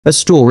A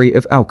story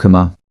of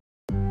Alqamah.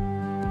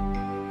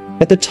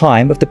 At the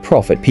time of the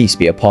Prophet, peace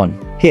be upon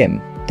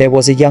him, there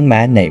was a young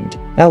man named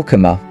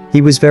Alqamah. He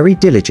was very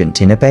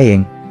diligent in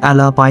obeying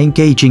Allah by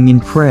engaging in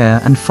prayer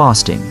and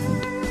fasting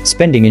and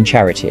Spending in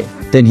charity.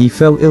 then he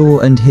fell ill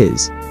and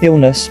his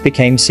Illness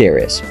became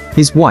serious.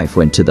 His wife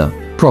went to the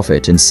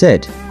Prophet and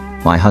said,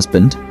 "My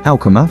husband,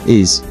 Alqamah,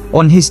 is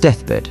on his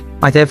deathbed.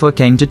 I therefore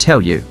came to tell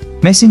you,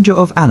 Messenger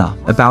of Allah,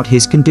 about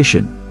his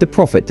condition." The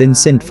Prophet then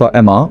sent for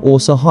Ammar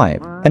or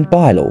Sahib and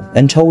Bilal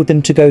and told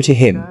them to go to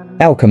him,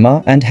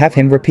 Alqamah, and have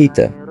him repeat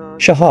the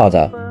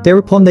Shahada.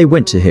 Thereupon they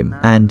went to him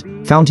and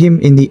found him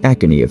in the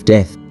agony of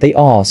death. They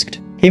asked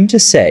him to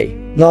say,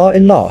 La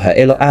ilaha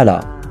illa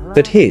Allah,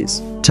 but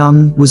his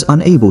Tongue was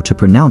unable to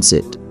pronounce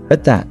it.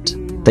 At that,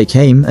 they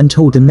came and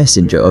told the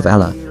Messenger of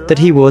Allah that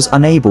he was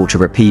unable to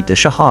repeat the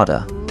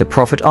Shahada. The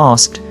Prophet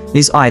asked,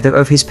 is either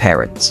of his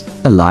parents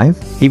alive?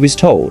 He was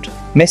told,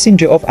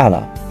 Messenger of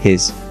Allah,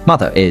 his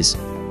Mother is,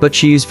 but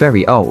she is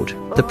very old.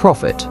 The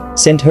Prophet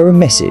sent her a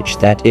message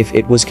that if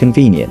it was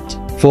convenient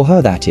for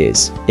her, that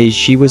is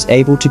she was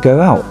able to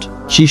go out,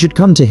 she should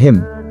come to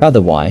him.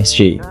 Otherwise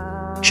she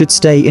should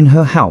stay in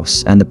her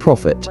house and the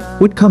Prophet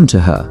would come to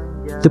her.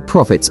 The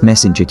Prophet's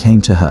messenger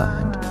came to her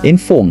and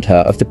informed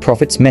her of the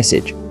Prophet's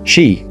message.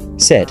 She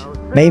said,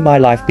 May my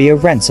life be a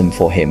ransom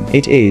for him.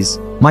 It is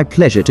my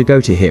pleasure to go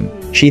to him.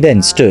 She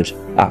then stood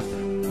up,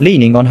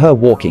 leaning on her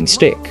walking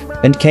stick,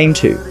 and came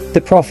to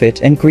the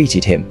Prophet and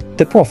greeted him.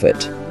 The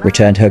Prophet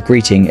returned her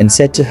greeting and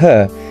said to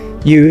her,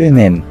 You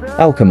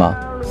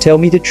Alqamah, tell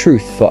me the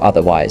truth, for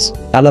otherwise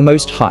Allah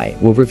Most High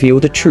will reveal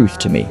the truth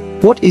to me.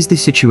 What is the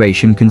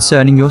situation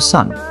concerning your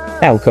son?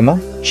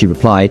 Alqamah, she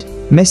replied,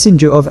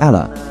 Messenger of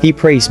Allah, he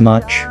prays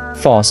much,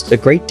 fasts a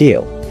great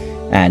deal,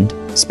 and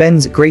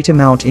spends a great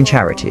amount in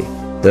charity.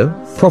 The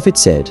Prophet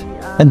said,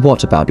 And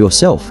what about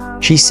yourself?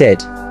 She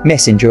said,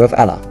 Messenger of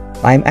Allah,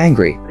 I am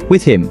angry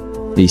with him.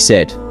 He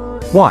said,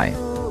 Why?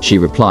 She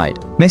replied,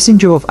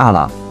 Messenger of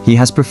Allah, he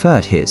has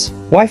preferred his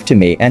wife to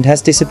me and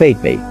has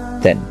disobeyed me.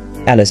 Then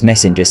Allah's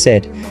messenger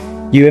said,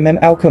 You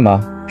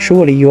Alqamah,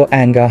 surely your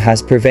anger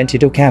has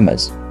prevented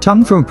Alqamah's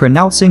tongue from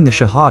pronouncing the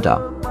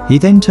Shahada. He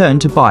then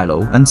turned to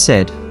Bilal and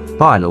said,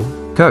 Bilal,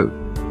 go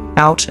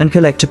out and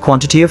collect a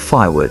quantity of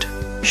firewood.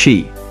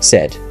 She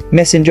said,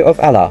 Messenger of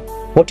Allah,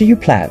 what do you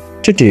plan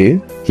to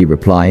do? He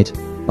replied,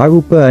 I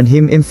will burn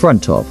him in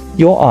front of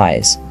your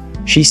eyes.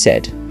 She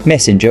said,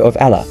 Messenger of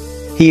Allah,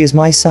 he is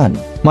my son.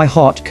 My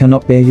heart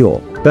cannot bear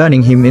your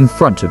burning him in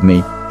front of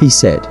me. He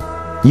said,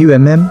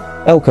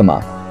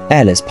 Alqamah,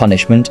 Allah's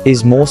punishment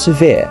is more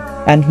severe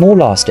and more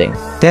lasting.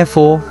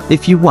 Therefore,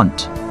 if you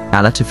want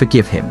Allah to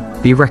forgive him,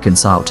 be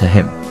reconciled to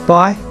him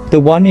by the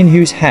one in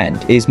whose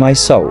hand is my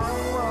soul.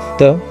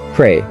 The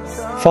prayer,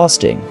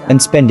 fasting,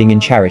 and spending in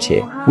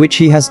charity, which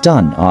he has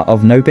done, are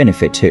of no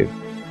benefit to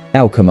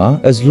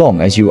Alqamah as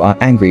long as you are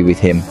angry with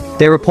him.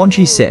 Thereupon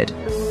she said,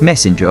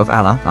 Messenger of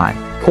Allah, I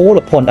call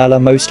upon Allah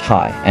Most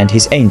High and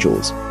his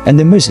angels and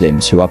the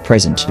Muslims who are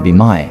present to be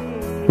my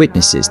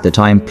witnesses that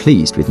I am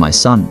pleased with my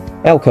son.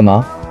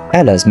 Alqamah,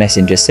 Allah's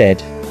messenger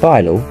said,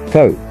 Bilal,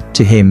 go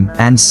to him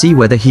and see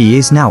whether he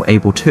is now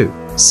able to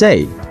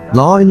say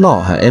La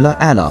ilaha illa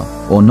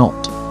Allah or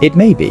not. It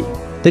may be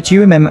that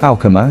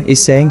Alqamah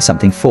is saying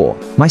something for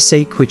my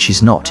sake which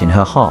is not in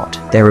her heart.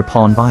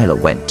 Thereupon Bilal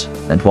went,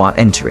 and while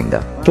entering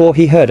the door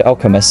he heard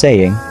Alqamah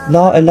saying,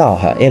 La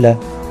ilaha illa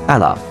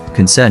Allah.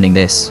 Concerning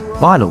this,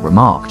 Bilal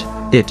remarked,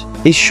 It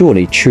is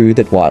surely true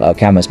that while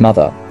Alqamah's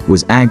mother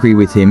was angry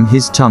with him,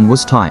 his tongue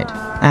was tied,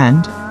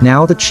 and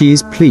now that she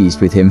is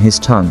pleased with him, his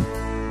tongue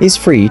is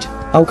freed.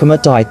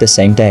 Alqamah died the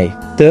same day.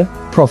 The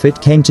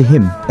Prophet came to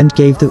him and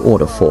gave the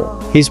order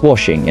for his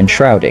washing and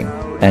shrouding,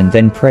 and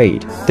then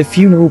prayed the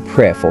funeral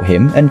prayer for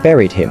him and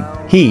buried him.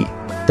 He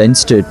then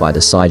stood by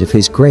the side of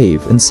his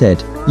grave and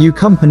said, You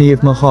company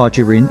of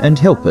Muhajirin, and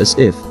help us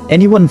if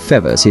anyone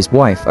favors his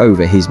wife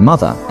over his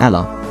mother.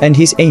 Allah and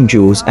his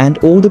angels and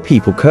all the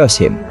people curse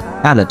him.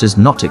 Allah does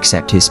not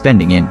accept his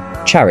spending in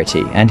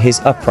charity and his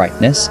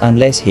uprightness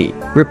unless he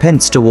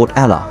repents toward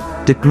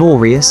Allah, the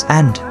glorious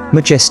and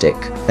majestic,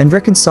 and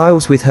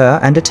reconciles with her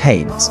and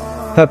attains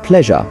her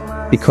pleasure,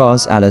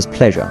 because Allah's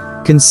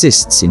pleasure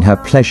consists in her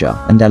pleasure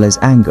and Allah's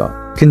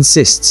anger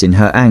consists in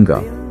her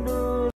anger.